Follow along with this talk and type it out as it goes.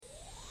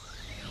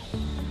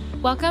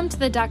Welcome to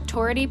the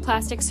Doctority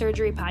Plastic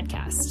Surgery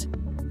Podcast.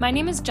 My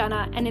name is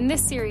Jenna, and in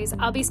this series,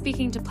 I'll be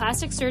speaking to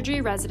plastic surgery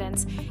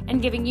residents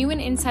and giving you an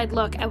inside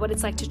look at what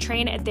it's like to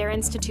train at their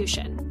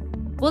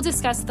institution. We'll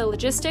discuss the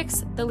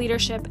logistics, the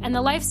leadership, and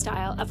the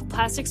lifestyle of a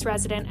plastics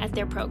resident at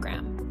their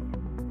program.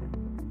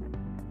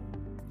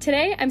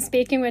 Today, I'm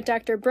speaking with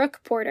Dr.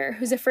 Brooke Porter,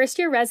 who's a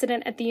first-year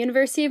resident at the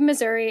University of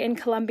Missouri in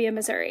Columbia,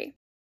 Missouri.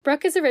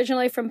 Brooke is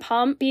originally from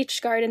Palm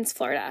Beach Gardens,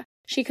 Florida.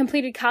 She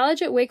completed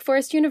college at Wake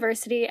Forest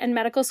University and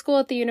medical school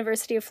at the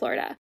University of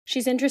Florida.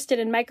 She's interested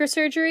in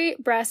microsurgery,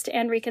 breast,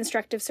 and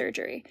reconstructive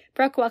surgery.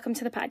 Brooke, welcome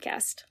to the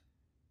podcast.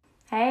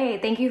 Hey,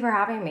 thank you for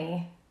having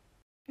me.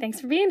 Thanks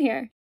for being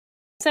here.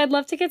 So I'd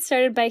love to get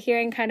started by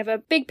hearing kind of a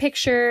big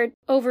picture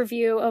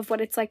overview of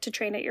what it's like to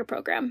train at your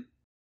program.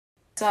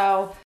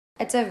 So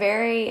it's a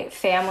very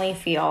family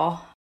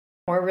feel.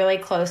 We're a really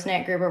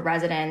close-knit group of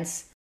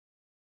residents.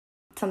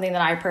 Something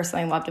that I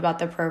personally loved about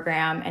the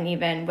program, and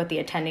even with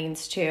the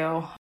attendings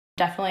too.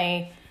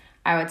 Definitely,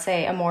 I would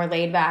say, a more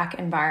laid-back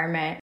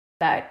environment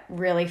that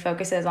really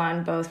focuses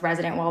on both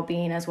resident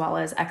well-being as well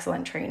as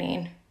excellent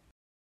training.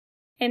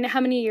 And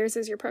how many years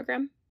is your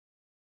program?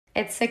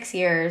 It's 6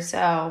 years.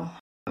 So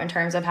in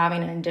terms of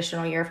having an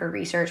additional year for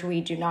research, we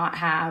do not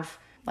have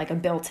like a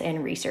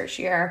built-in research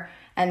year.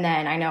 And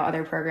then I know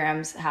other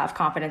programs have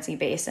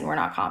competency-based, and we're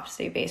not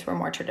competency-based. We're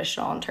more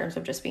traditional in terms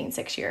of just being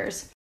 6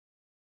 years.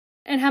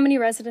 And how many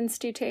residents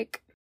do you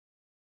take?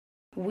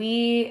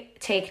 We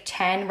take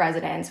 10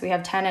 residents. We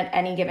have 10 at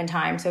any given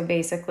time. So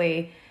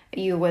basically,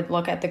 you would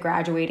look at the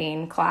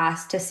graduating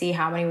class to see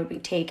how many would be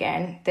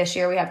taken. This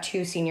year, we have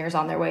 2 seniors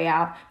on their way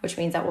out, which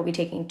means that we'll be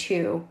taking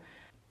 2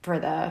 for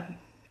the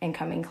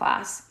incoming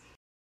class.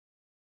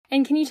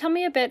 And can you tell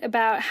me a bit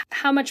about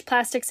how much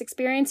plastics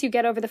experience you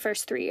get over the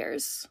first 3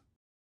 years?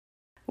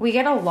 We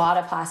get a lot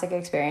of plastic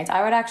experience.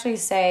 I would actually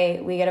say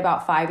we get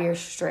about 5 years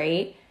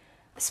straight,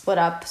 split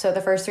up. So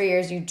the first 3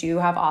 years, you do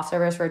have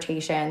off-service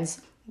rotations.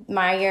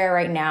 My year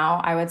right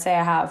now, I would say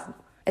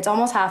it's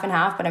almost half and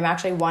half, but I'm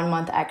actually 1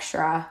 month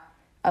extra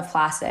of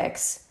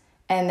plastics.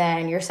 And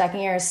then your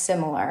second year is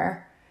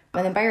similar.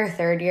 And then by your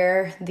third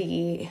year,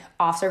 the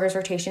off-service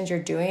rotations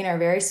you're doing are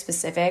very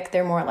specific.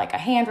 They're more like a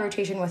hand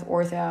rotation with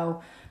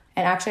ortho.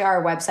 And actually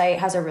our website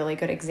has a really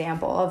good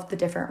example of the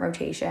different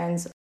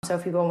rotations. So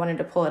if people wanted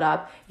to pull it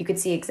up, you could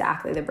see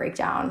exactly the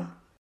breakdown.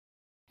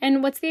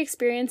 And what's the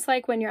experience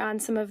like when you're on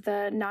some of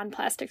the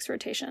non-plastics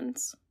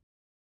rotations?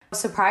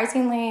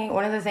 Surprisingly,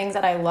 one of the things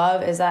that I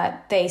love is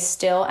that they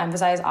still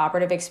emphasize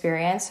operative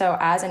experience. So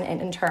as an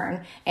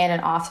intern and an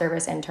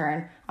off-service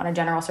intern on a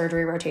general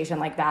surgery rotation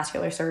like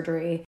vascular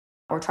surgery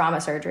or trauma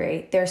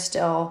surgery, they're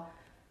still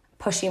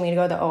pushing me to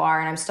go to the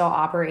OR and I'm still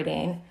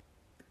operating.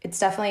 It's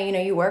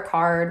definitely, you work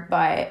hard,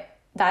 but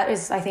that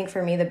is, I think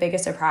for me, the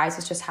biggest surprise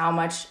is just how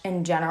much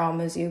in general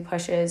Mizzou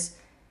pushes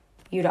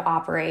you to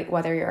operate,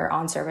 whether you're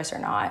on service or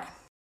not.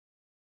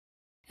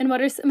 And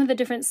what are some of the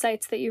different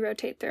sites that you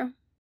rotate through?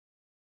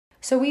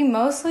 So we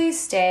mostly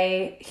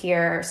stay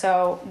here.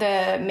 So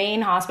the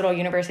main hospital,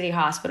 University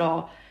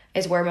Hospital,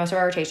 is where most of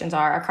our rotations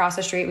are. Across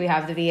the street, we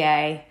have the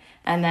VA,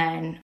 and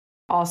then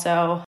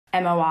also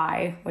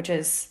MOI, which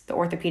is the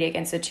Orthopedic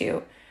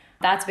Institute.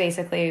 That's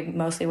basically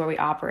mostly where we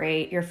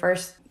operate. Your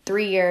first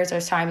 3 years,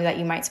 there's time that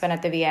you might spend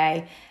at the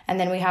VA. And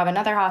then we have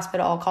another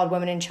hospital called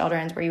Women and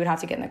Children's where you would have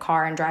to get in the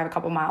car and drive a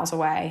couple miles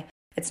away.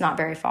 It's not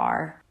very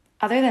far.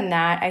 Other than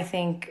that, I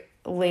think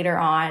later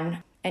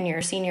on in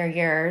your senior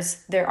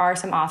years, there are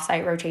some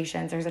off-site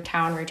rotations. There's a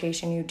town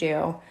rotation you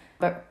do.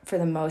 But for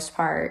the most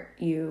part,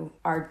 you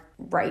are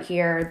right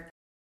here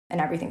and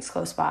everything's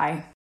close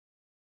by.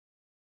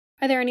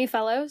 Are there any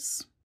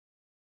fellows?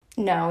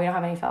 No, we don't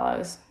have any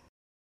fellows.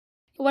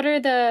 What are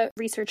the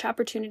research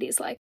opportunities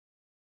like?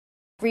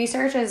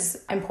 Research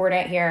is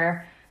important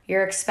here.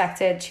 You're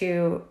expected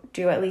to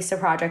do at least a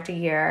project a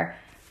year.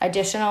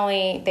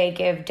 Additionally, they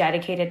give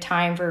dedicated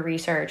time for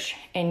research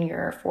in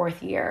your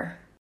 4th year.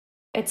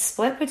 It's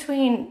split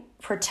between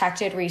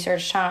protected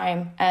research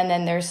time, and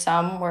then there's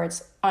some where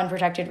it's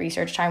unprotected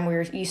research time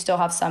where you still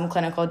have some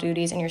clinical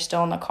duties and you're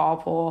still in the call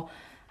pool.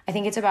 I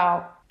think it's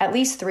about at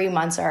least 3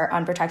 months are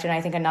unprotected, and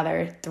I think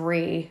another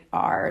 3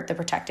 are the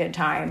protected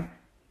time.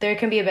 There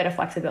can be a bit of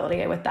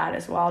flexibility with that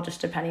as well,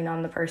 just depending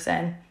on the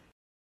person.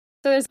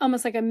 So there's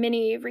almost like a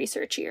mini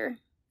research year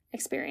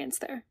experience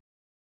there.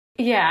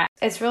 Yeah,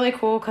 it's really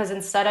cool because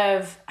instead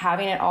of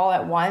having it all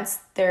at once,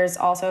 there's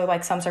also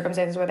like some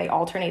circumstances where they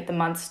alternate the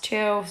months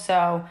too.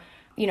 So,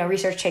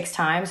 research takes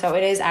time. So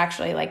it is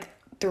actually like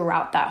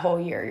throughout that whole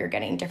year, you're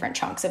getting different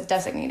chunks of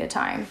designated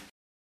time.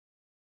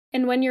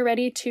 And when you're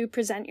ready to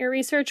present your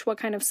research, what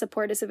kind of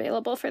support is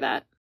available for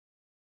that?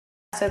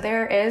 So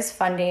there is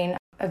funding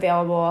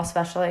available,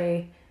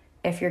 especially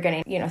if you're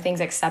getting,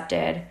 things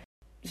accepted.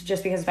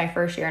 Just because it's my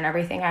first year and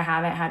everything, I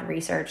haven't had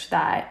research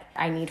that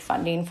I need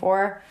funding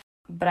for.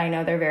 But I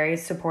know they're very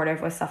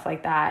supportive with stuff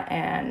like that.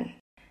 And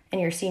in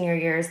your senior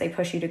years, they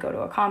push you to go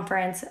to a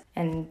conference,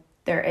 and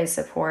there is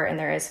support and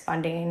there is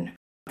funding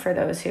for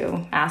those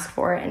who ask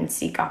for it and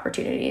seek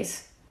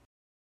opportunities.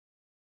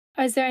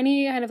 Is there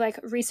any kind of like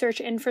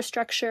research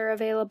infrastructure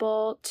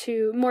available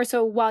to more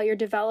so while you're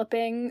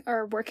developing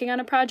or working on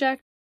a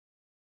project?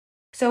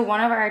 So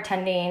one of our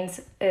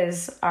attendings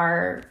is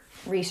our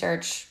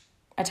research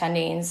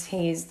attendings.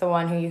 He's the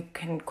one who you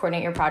can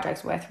coordinate your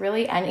projects with.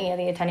 Really, any of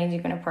the attendings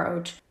you can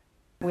approach.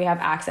 We have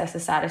access to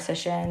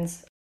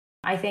statisticians.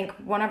 I think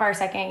one of our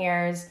second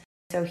years,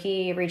 so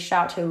he reached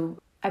out to,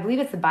 I believe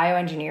it's the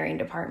bioengineering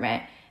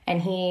department,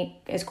 and he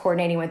is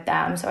coordinating with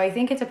them. So I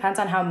think it depends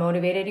on how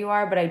motivated you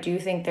are, but I do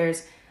think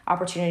there's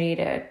opportunity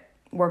to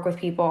work with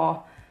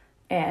people,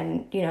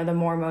 and, you know, the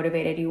more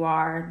motivated you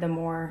are, the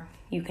more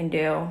you can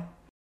do.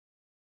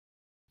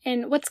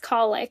 And what's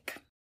call like?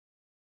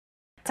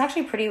 It's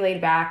actually pretty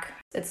laid back.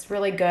 It's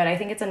really good. I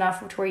think it's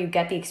enough to where you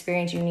get the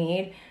experience you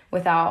need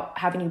without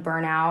having you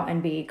burn out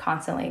and be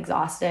constantly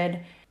exhausted.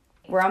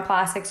 We're on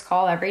plastics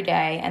call every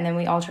day, and then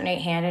we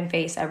alternate hand and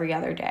face every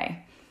other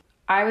day.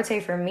 I would say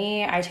for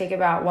me, I take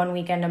about 1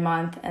 weekend a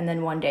month and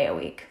then 1 day a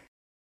week.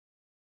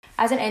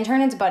 As an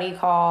intern, it's buddy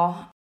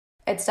call.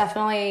 It's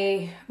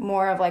definitely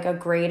more of like a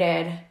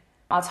graded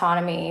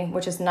autonomy,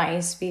 which is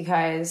nice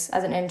because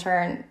as an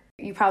intern,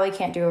 you probably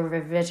can't do a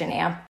revision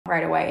amp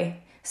right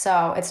away.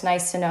 So it's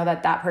nice to know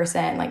that that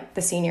person, like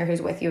the senior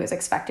who's with you, is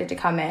expected to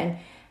come in,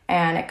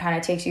 and it kind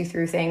of takes you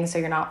through things so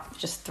you're not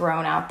just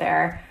thrown out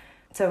there.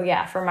 So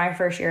yeah, for my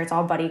first year, it's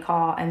all buddy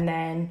call, and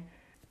then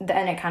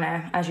it kind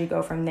of, as you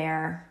go from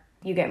there,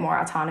 you get more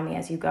autonomy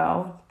as you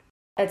go.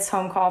 It's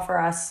home call for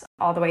us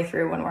all the way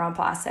through when we're on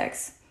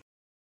plastics.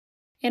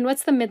 And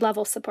what's the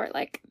mid-level support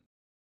like?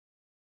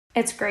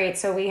 It's great.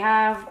 So we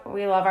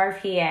love our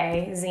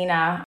PA,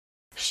 Zena.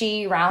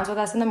 She rounds with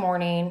us in the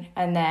morning,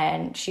 and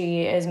then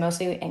she is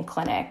mostly in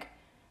clinic.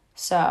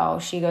 So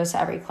she goes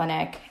to every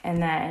clinic,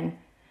 and then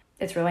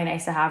it's really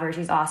nice to have her.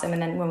 She's awesome.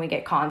 And then when we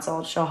get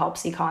consults, she'll help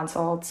see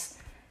consults.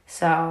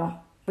 So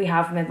we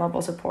have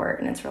mid-level support,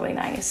 and it's really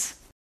nice.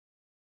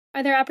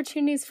 Are there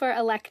opportunities for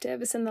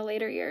electives in the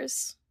later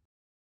years?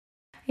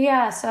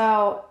 Yeah,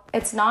 so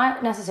it's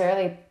not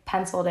necessarily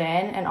penciled in.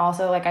 And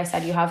also, like I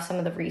said, you have some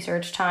of the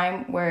research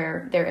time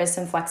where there is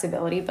some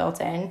flexibility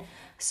built in.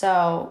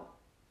 So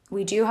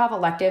we do have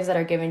electives that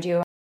are given to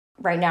you.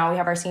 Right now, we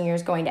have our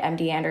seniors going to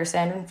MD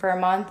Anderson for a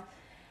month.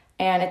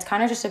 And it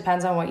kind of just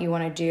depends on what you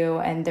want to do.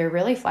 And they're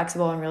really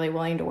flexible and really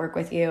willing to work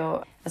with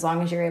you as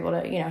long as you're able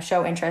to, you know,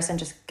 show interest and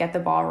just get the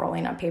ball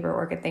rolling on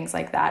paperwork and things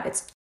like that.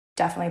 It's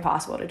definitely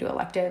possible to do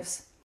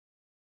electives.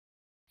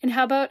 And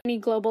how about any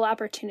global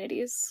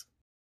opportunities?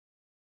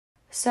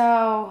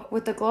 So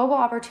with the global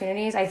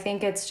opportunities, I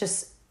think it's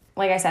just,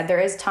 like I said, there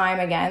is time,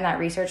 again, that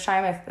research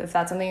time, if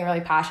that's something you're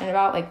really passionate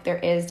about, like there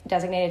is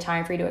designated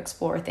time for you to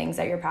explore things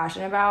that you're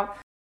passionate about.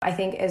 I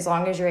think as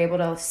long as you're able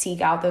to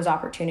seek out those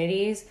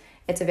opportunities,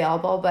 it's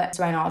available. But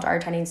to my knowledge, our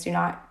attendings do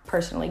not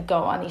personally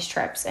go on these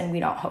trips, and we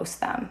don't host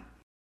them.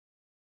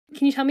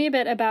 Can you tell me a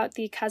bit about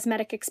the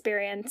cosmetic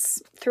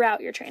experience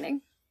throughout your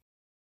training?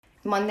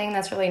 One thing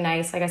that's really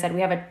nice, like I said,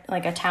 we have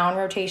a town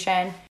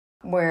rotation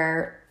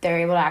where they're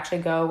able to actually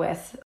go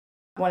with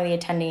one of the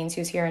attendings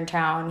who's here in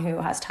town who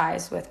has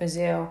ties with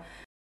Mizzou.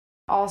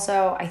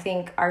 Also, I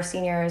think our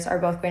seniors are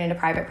both going into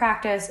private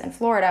practice in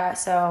Florida,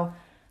 so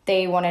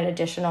they wanted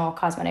additional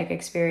cosmetic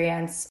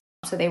experience.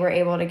 So they were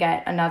able to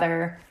get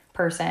another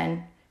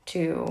person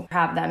to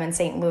have them in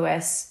St.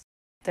 Louis.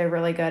 They're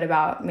really good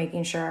about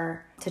making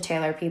sure to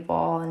tailor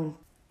people and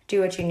do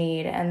what you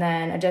need. And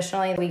then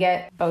additionally, we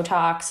get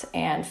Botox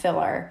and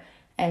filler.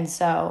 And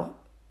so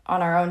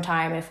on our own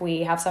time, if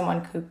we have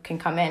someone who can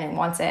come in and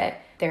wants it,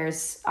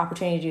 there's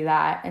opportunity to do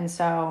that. And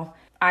so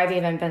I've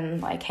even been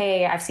like,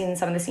 hey, I've seen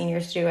some of the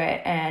seniors do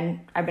it, and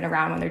I've been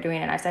around when they're doing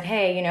it. And I said,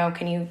 hey, you know,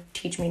 can you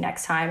teach me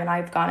next time? And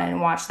I've gone in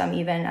and watched them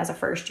even as a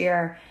first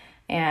year.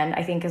 And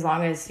I think as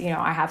long as, you know,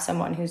 I have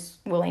someone who's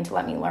willing to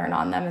let me learn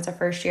on them as a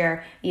first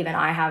year, even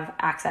I have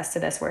access to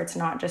this where it's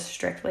not just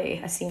strictly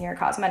a senior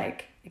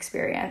cosmetic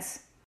experience.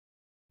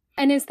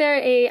 And is there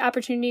a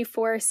opportunity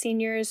for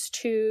seniors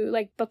to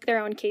like book their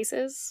own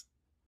cases?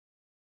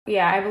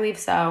 Yeah, I believe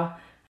so.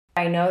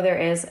 I know there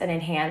is an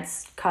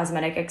enhanced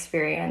cosmetic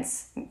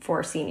experience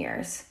for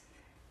seniors,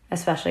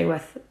 especially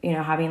with, you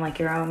know, having like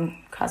your own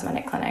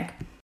cosmetic clinic.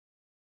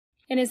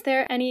 And is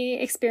there any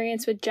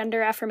experience with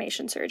gender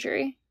affirmation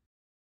surgery?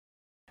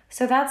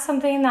 So that's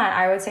something that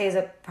I would say is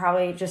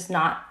probably just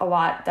not a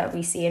lot that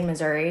we see in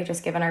Missouri,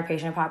 just given our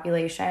patient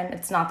population.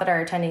 It's not that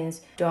our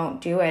attendings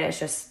don't do it. It's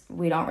just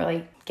we don't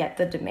really get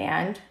the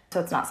demand. So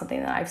it's not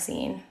something that I've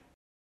seen.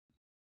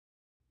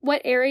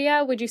 What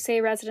area would you say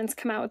residents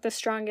come out with the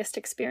strongest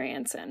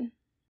experience in?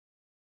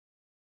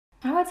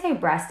 I would say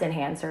breast and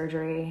hand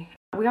surgery.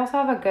 We also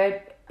have a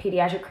good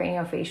pediatric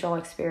craniofacial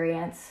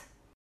experience.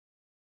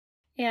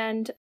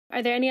 And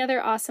are there any other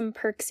awesome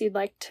perks you'd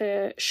like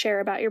to share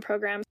about your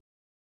program?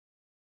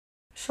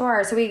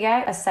 Sure. So we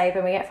get a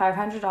stipend. We get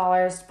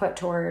 $500 put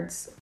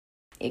towards,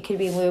 it could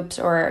be loops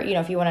or, you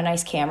know, if you want a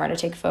nice camera to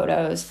take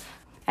photos,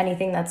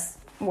 anything that's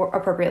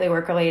appropriately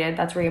work related,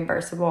 that's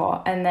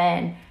reimbursable. And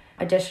then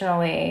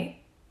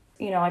additionally,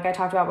 you know, like I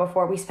talked about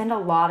before, we spend a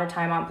lot of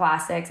time on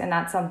plastics, and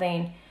that's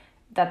something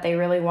that they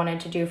really wanted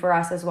to do for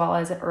us, as well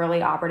as an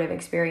early operative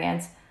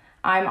experience.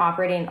 I'm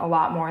operating a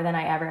lot more than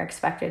I ever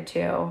expected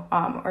to,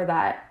 or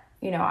that,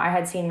 I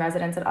had seen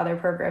residents at other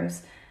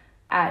programs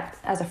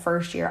as a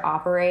first year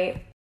operate.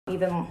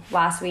 Even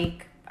last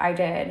week, I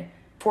did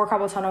 4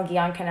 carpal tunnel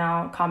Guillain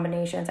Canal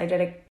combinations. I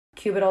did a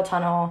cubital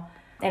tunnel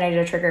and I did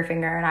a trigger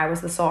finger, and I was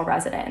the sole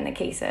resident in the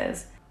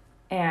cases.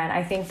 And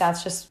I think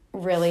that's just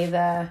really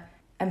the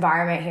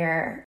environment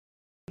here.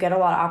 You get a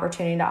lot of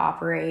opportunity to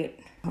operate,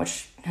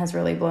 which has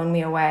really blown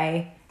me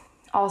away.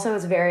 Also,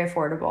 it's very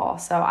affordable.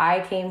 So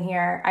I came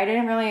here, I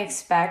didn't really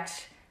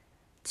expect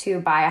to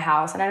buy a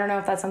house. And I don't know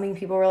if that's something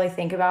people really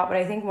think about, but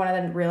I think one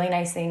of the really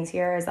nice things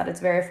here is that it's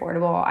very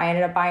affordable. I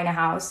ended up buying a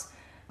house.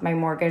 My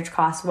mortgage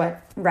cost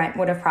what rent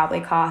would have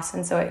probably cost.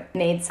 And so it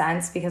made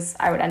sense because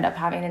I would end up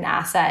having an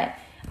asset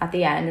at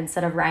the end.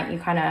 Instead of rent, you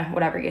kind of,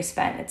 whatever you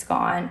spent, it's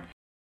gone.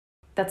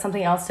 That's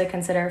something else to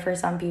consider for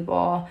some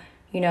people.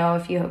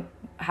 If you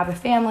have a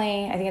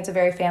family, I think it's a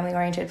very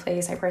family-oriented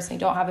place. I personally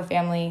don't have a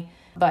family,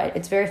 but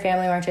it's a very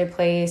family-oriented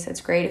place.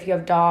 It's great if you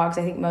have dogs.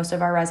 I think most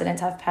of our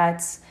residents have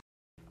pets.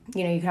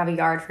 You can have a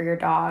yard for your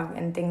dog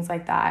and things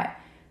like that.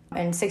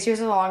 And 6 years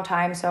is a long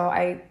time, so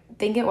I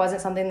think it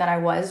wasn't something that I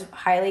was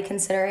highly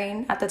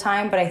considering at the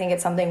time, but I think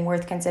it's something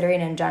worth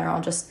considering in general.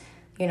 Just,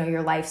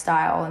 your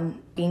lifestyle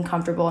and being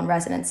comfortable in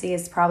residency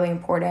is probably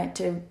important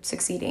to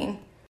succeeding.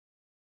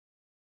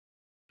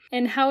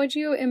 And how would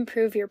you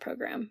improve your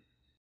program?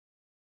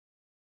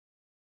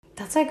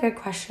 That's a good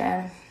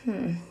question.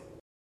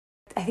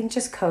 I think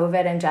just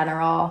COVID in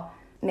general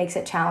makes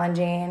it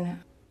challenging.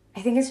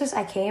 I think it's just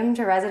I came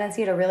to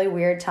residency at a really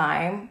weird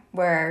time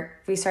where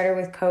we started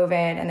with COVID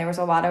and there was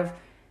a lot of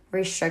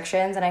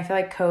restrictions. And I feel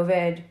like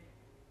COVID,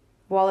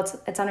 while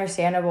it's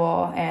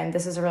understandable and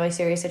this is a really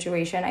serious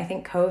situation, I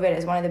think COVID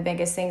is one of the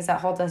biggest things that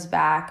holds us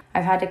back.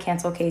 I've had to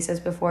cancel cases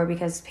before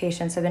because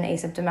patients have been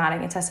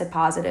asymptomatic and tested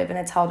positive, and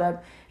it's held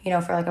up,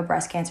 for like a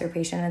breast cancer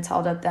patient, it's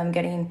held up them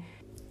getting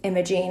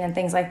imaging and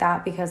things like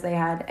that because they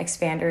had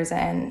expanders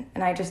in.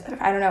 And I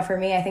don't know, for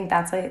me, I think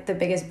that's like the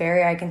biggest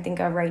barrier I can think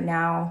of right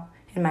now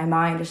in my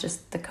mind is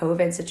just the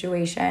COVID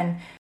situation.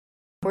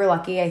 We're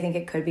lucky. I think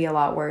it could be a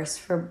lot worse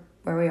for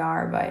where we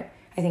are, but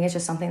I think it's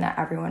just something that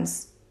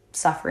everyone's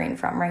suffering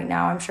from right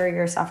now. I'm sure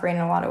you're suffering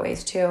in a lot of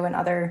ways too,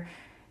 and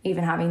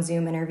even having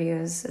Zoom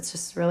interviews. It's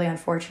just really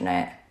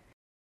unfortunate.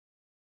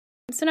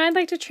 So now I'd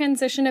like to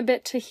transition a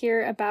bit to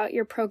hear about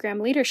your program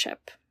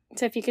leadership.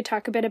 So if you could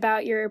talk a bit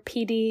about your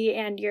PD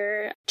and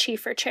your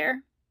chief or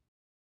chair.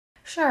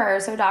 Sure.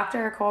 So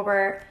Dr.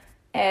 Colbert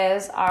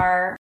is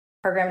our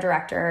program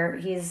director.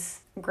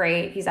 He's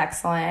great. He's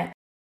excellent.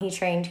 He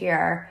trained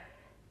here.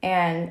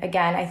 And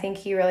again, I think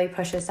he really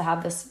pushes to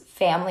have this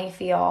family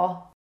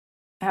feel,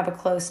 have a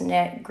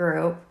close-knit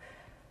group.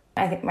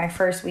 I think my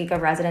first week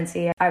of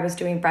residency, I was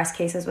doing breast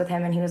cases with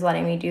him and he was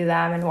letting me do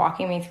them and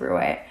walking me through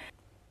it.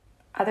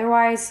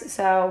 Otherwise,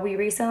 so we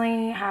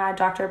recently had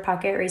Dr.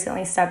 Puckett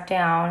recently stepped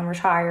down and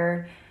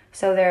retired.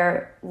 So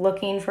they're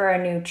looking for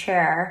a new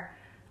chair.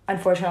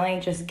 Unfortunately,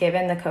 just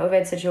given the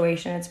COVID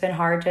situation, it's been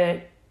hard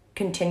to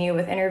continue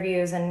with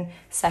interviews and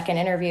second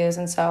interviews.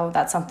 And so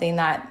that's something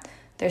that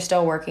they're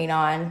still working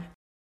on.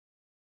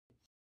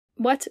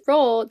 What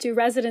role do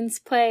residents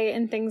play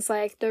in things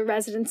like the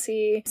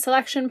residency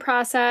selection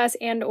process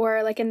and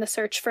or like in the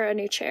search for a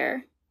new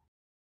chair?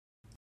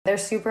 They're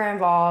super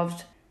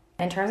involved.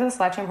 In terms of the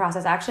selection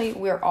process, actually,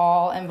 we're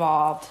all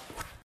involved.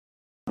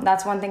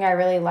 That's one thing I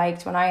really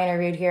liked when I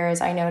interviewed here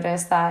is I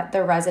noticed that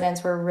the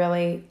residents were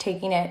really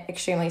taking it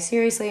extremely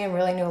seriously and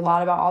really knew a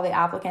lot about all the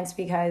applicants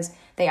because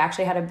they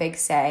actually had a big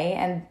say.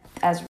 And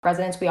as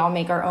residents, we all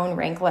make our own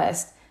rank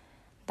list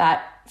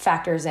that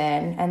factors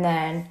in. And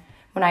then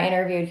when I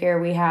interviewed here,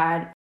 we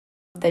had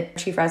the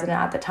chief resident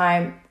at the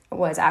time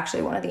was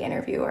actually one of the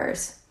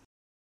interviewers.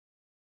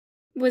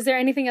 Was there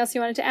anything else you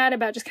wanted to add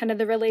about just kind of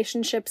the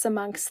relationships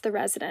amongst the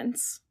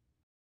residents?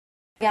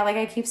 Yeah, like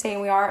I keep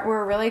saying,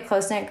 we're a really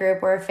close-knit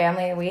group. We're a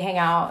family. We hang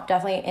out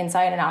definitely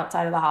inside and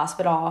outside of the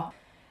hospital.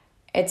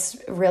 It's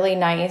really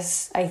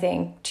nice, I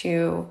think,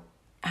 to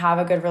have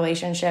a good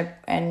relationship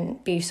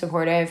and be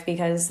supportive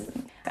because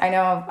I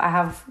know I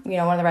have, one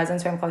of the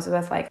residents who I'm close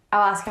with, like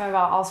I'll ask him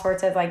about all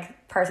sorts of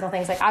like personal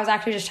things. Like I was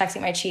actually just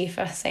texting my chief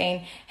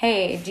saying,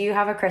 hey, do you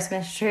have a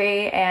Christmas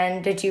tree?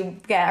 And did you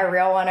get a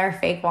real one or a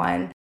fake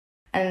one?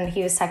 And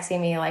he was texting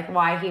me like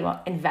why he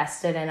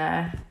invested in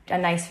a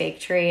nice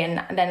fake tree.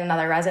 And then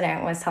another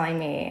resident was telling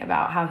me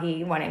about how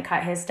he went and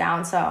cut his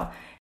down. So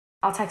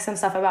I'll text him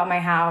stuff about my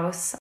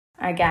house.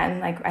 Again,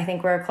 like I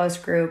think we're a close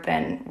group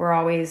and we're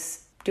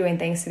always doing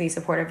things to be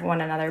supportive of one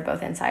another,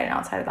 both inside and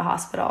outside of the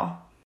hospital.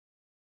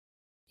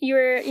 You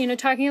were,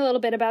 talking a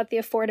little bit about the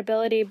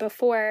affordability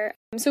before.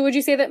 So would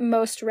you say that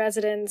most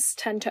residents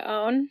tend to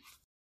own?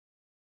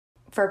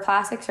 For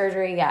plastic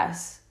surgery,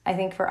 yes. I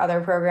think for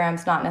other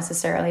programs, not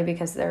necessarily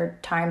because their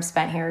time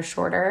spent here is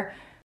shorter.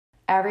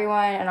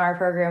 Everyone in our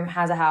program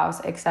has a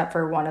house except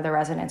for one of the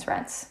residents'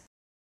 rents.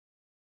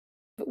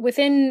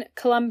 Within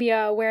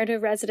Columbia, where do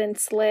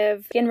residents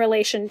live in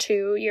relation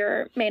to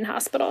your main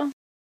hospital?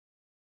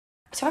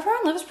 So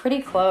everyone lives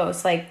pretty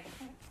close. Like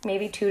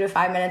maybe 2 to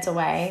 5 minutes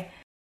away.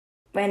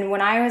 And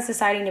when I was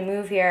deciding to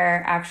move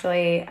here,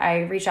 actually,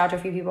 I reached out to a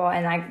few people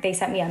and they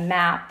sent me a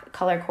map,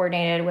 color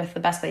coordinated with the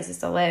best places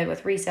to live,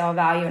 with resale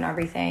value and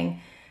everything.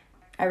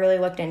 I really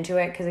looked into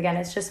it because, again,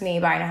 it's just me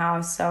buying a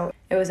house. So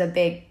it was a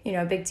big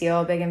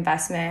deal, big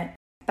investment.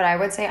 But I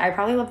would say I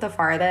probably live the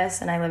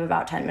farthest, and I live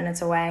about 10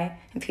 minutes away.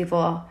 And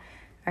people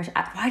are,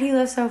 why do you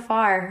live so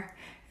far?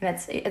 And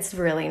it's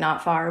really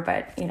not far,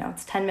 but,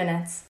 it's 10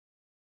 minutes.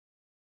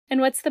 And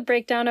what's the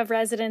breakdown of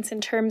residents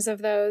in terms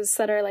of those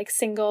that are like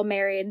single,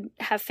 married,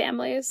 have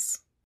families?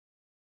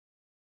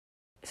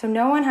 So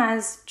no one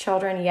has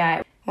children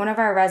yet. One of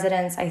our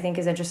residents, I think,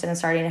 is interested in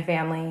starting a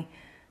family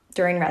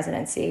during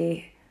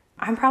residency.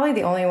 I'm probably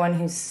the only one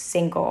who's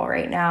single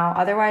right now.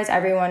 Otherwise,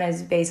 everyone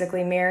is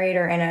basically married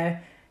or in a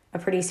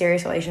pretty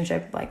serious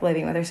relationship, like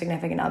living with their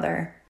significant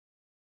other.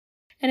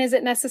 And is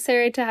it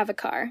necessary to have a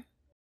car?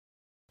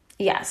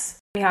 Yes,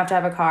 you have to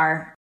have a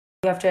car.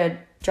 You have to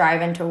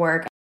drive into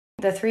work.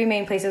 The 3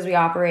 main places we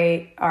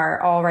operate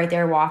are all right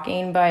there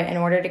walking, but in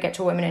order to get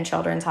to Women and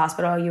Children's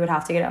Hospital, you would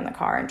have to get in the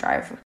car and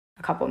drive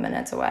a couple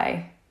minutes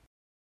away.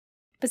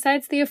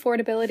 Besides the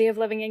affordability of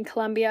living in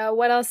Columbia,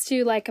 what else do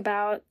you like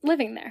about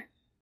living there?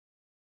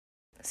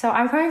 So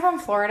I'm coming from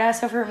Florida,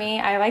 so for me,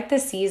 I like the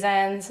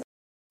seasons.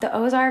 The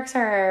Ozarks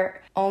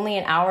are only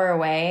an hour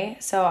away,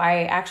 so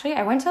I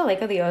went to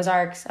Lake of the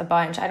Ozarks a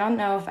bunch. I don't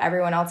know if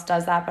everyone else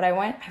does that, but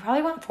I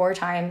probably went 4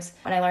 times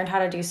when I learned how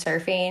to do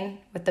surfing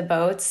with the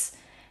boats.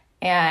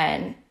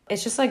 And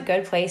it's just a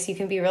good place. You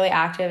can be really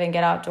active and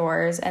get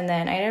outdoors. And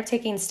then I ended up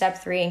taking step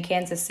 3 in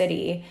Kansas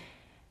City,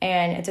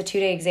 and it's a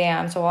 2-day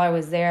exam. So while I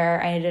was there,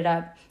 I ended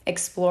up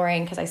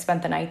exploring because I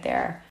spent the night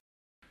there.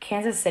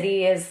 Kansas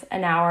City is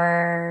an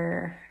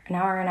hour and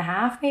a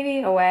half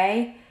maybe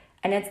away,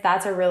 and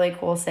that's a really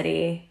cool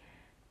city.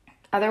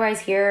 Otherwise,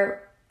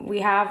 here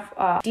we have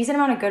a decent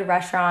amount of good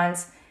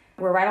restaurants.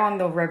 We're right along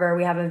the river.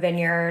 We have a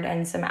vineyard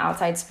and some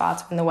outside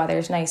spots when the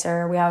weather's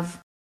nicer. We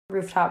have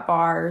rooftop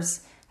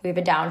bars. We have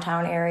a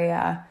downtown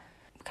area.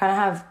 Kind of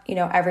have,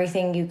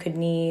 everything you could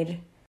need.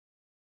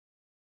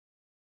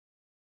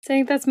 So I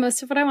think that's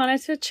most of what I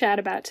wanted to chat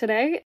about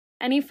today.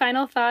 Any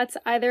final thoughts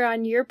either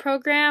on your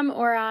program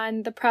or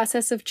on the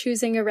process of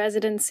choosing a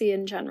residency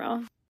in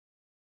general?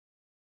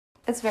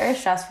 It's very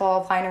stressful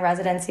applying to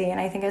residency, and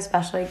I think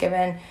especially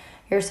given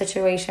your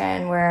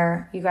situation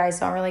where you guys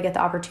don't really get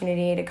the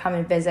opportunity to come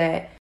and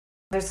visit.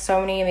 There's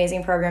so many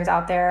amazing programs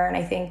out there, and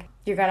I think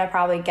you're going to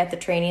probably get the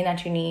training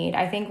that you need.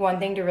 I think one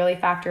thing to really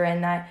factor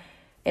in that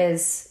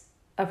is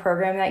a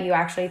program that you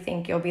actually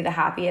think you'll be the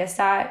happiest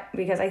at,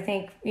 because I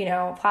think,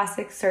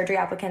 plastic surgery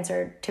applicants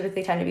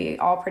typically tend to be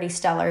all pretty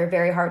stellar,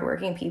 very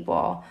hardworking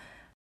people.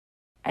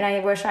 And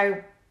I wish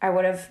I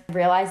would have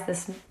realized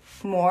this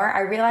more. I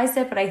realized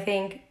it, but I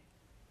think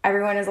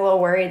everyone is a little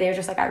worried. They're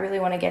just like, I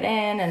really want to get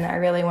in and I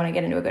really want to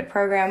get into a good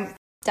program.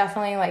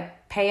 Definitely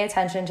pay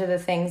attention to the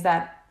things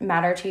that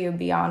matter to you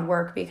beyond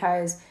work,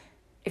 because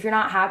if you're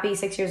not happy,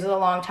 6 years is a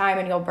long time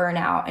and you'll burn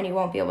out and you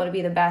won't be able to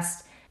be the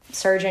best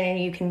surgeon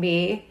you can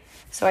be.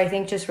 So I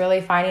think just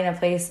really finding a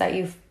place that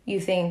you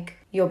think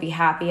you'll be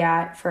happy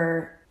at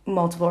for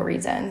multiple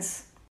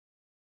reasons.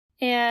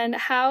 And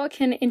how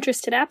can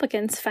interested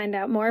applicants find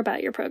out more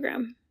about your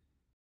program?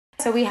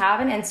 So we have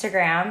an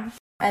Instagram,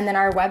 and then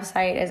our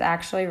website is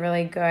actually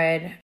really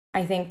good,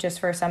 I think, just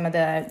for some of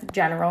the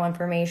general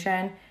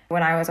information.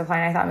 When I was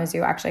applying, I thought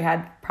Mizzou actually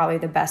had probably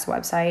the best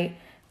website,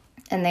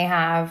 and they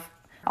have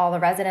all the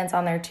residents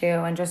on there too,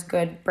 and just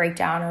good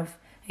breakdown of,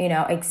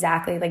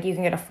 exactly, you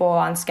can get a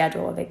full-on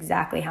schedule of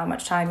exactly how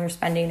much time you're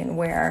spending and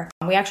where.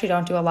 We actually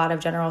don't do a lot of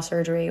general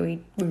surgery.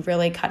 We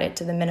really cut it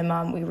to the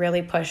minimum. We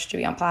really push to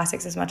be on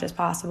plastics as much as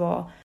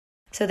possible.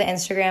 So the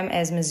Instagram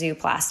is Mizzou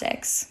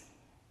Plastics.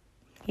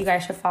 You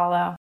guys should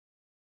follow.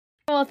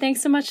 Well,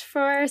 thanks so much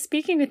for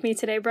speaking with me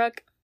today,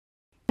 Brooke.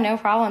 No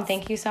problem.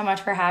 Thank you so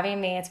much for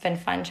having me. It's been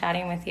fun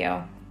chatting with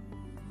you.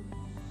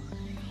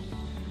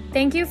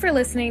 Thank you for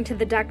listening to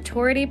the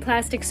Doctority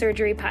Plastic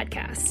Surgery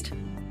Podcast.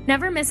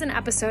 Never miss an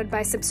episode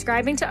by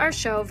subscribing to our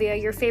show via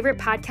your favorite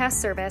podcast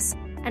service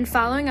and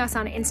following us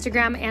on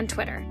Instagram and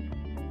Twitter.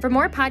 For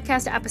more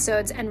podcast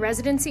episodes and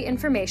residency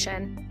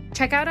information,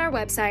 check out our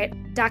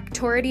website,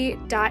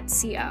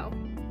 doctority.co.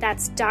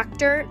 That's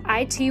doctority.co.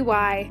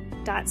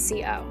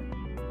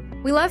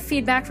 We love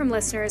feedback from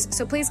listeners,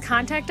 so please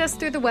contact us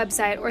through the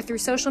website or through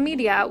social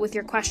media with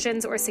your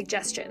questions or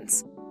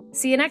suggestions.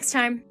 See you next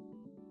time.